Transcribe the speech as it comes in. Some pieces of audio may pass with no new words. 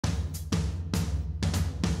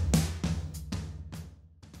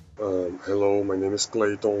Hello, my name is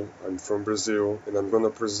Cleyton, I'm from Brazil, and I'm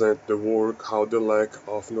gonna present the work How the Lack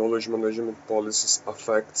of Knowledge Management Policies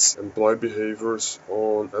Affects Employee Behaviors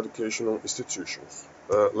on Educational Institutions.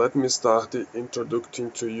 Let me start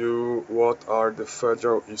introducing to you what are the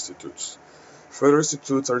federal institutes. Federal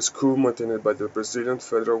institutes are schools maintained by the Brazilian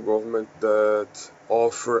federal government that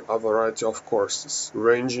offer a variety of courses,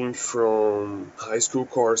 ranging from high school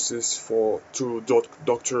courses to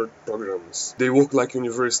doctorate programs. They work like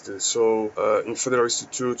universities, so in federal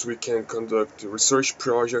institutes we can conduct research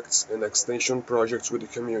projects and extension projects with the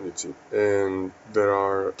community. And there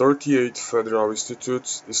are 38 federal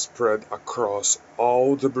institutes spread across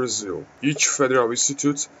all the Brazil. Each federal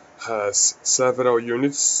institute has several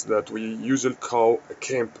units that we usually call a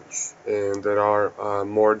campus, and there are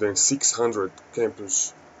more than 600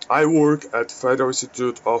 campuses. I work at Federal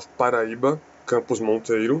Institute of Paraíba, Campus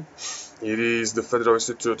Monteiro. It is the Federal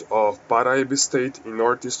Institute of Paraíba State in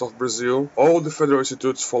northeast of Brazil. All the federal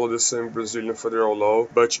institutes follow the same Brazilian federal law,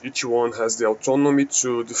 but each one has the autonomy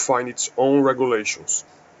to define its own regulations.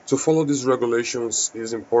 To follow these regulations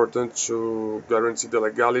is important to guarantee the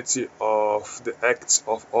legality of the acts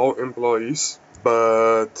of all employees,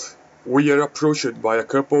 but we are approached by a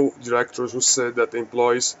couple directors who said that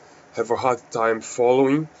employees have a hard time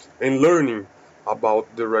following and learning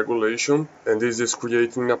about the regulation, and this is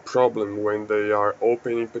creating a problem when they are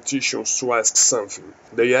opening petitions to ask something.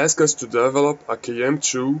 They ask us to develop a KM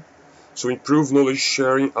tool to improve knowledge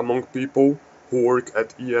sharing among people who work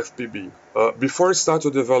at EFPB. Before we start to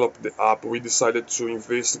develop the app, we decided to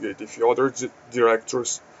investigate if other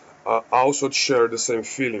directors also share the same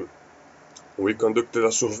feeling. We conducted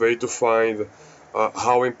a survey to find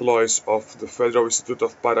how employees of the Federal Institute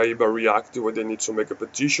of Paraíba react when they need to make a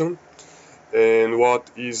petition, and what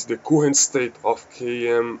is the current state of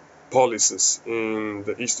KM policies in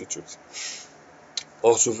the institute.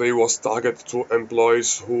 Our survey was targeted to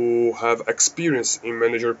employees who have experience in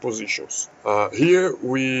manager positions. Here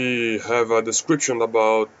we have a description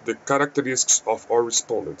about the characteristics of our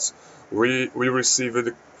respondents. We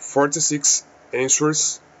received 46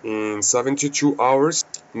 answers in 72 hours.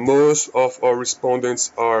 Most of our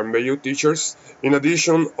respondents are male teachers. In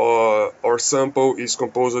addition, our sample is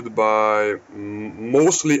composed by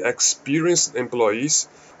mostly experienced employees.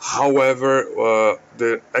 However,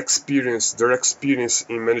 their experience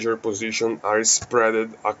in manager position are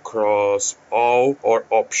spread across all our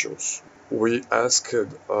options. We asked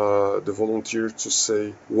the volunteers to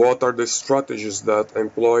say what are the strategies that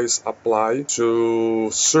employees apply to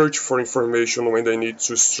search for information when they need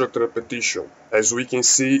to structure a petition. As we can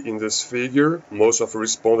see in this figure, most of the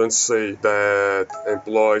respondents say that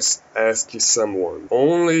employees ask someone.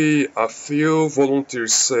 Only a few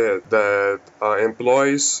volunteers said that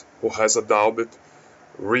employees who has a doubt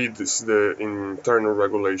reads the internal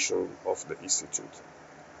regulation of the institute.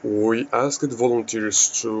 We asked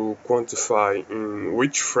volunteers to quantify in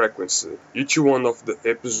which frequency each one of the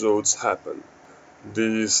episodes happened.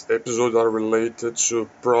 These episodes are related to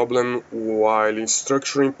problem while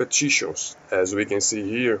structuring petitions. As we can see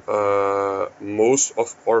here, most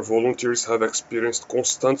of our volunteers have experienced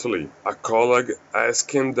constantly a colleague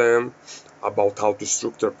asking them about how to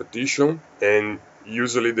structure a petition, and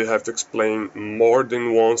usually they have to explain more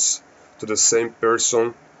than once to the same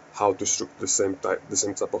person how to structure the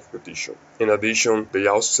same type of petition. In addition, they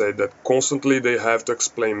also said that constantly they have to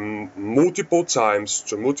explain multiple times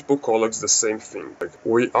to multiple colleagues the same thing.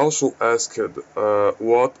 We also asked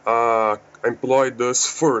what an employee does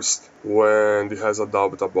first when he has a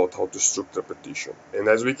doubt about how to structure a petition. And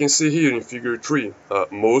as we can see here in figure 3,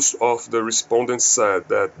 most of the respondents said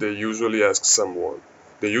that they usually ask someone.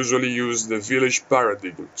 They usually use the village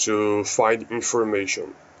paradigm to find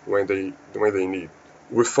information when they need.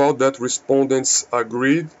 We found that respondents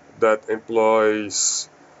agreed that employees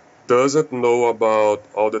doesn't know about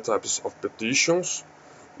all the types of petitions.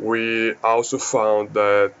 We also found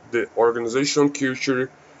that the organization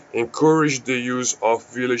culture encouraged the use of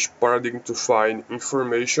village paradigm to find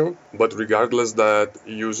information, but regardless that,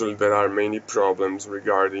 usually there are many problems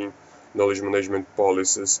regarding knowledge management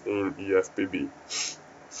policies in EFPB.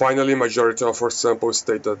 Finally, majority of our sample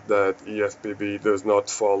stated that EFPB does not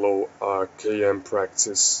follow KM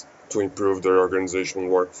practice to improve their organizational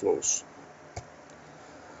workflows.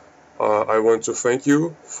 I want to thank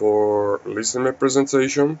you for listening to my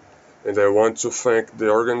presentation, and I want to thank the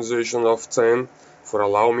organization of TEEM for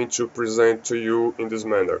allowing me to present to you in this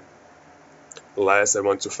manner. Last, I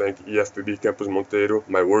want to thank EFPB Campus Monteiro,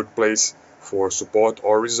 my workplace, for support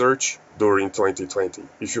or research during 2020.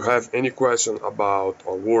 If you have any question about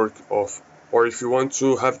our work or if you want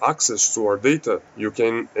to have access to our data, you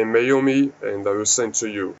can email me and I will send to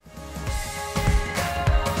you.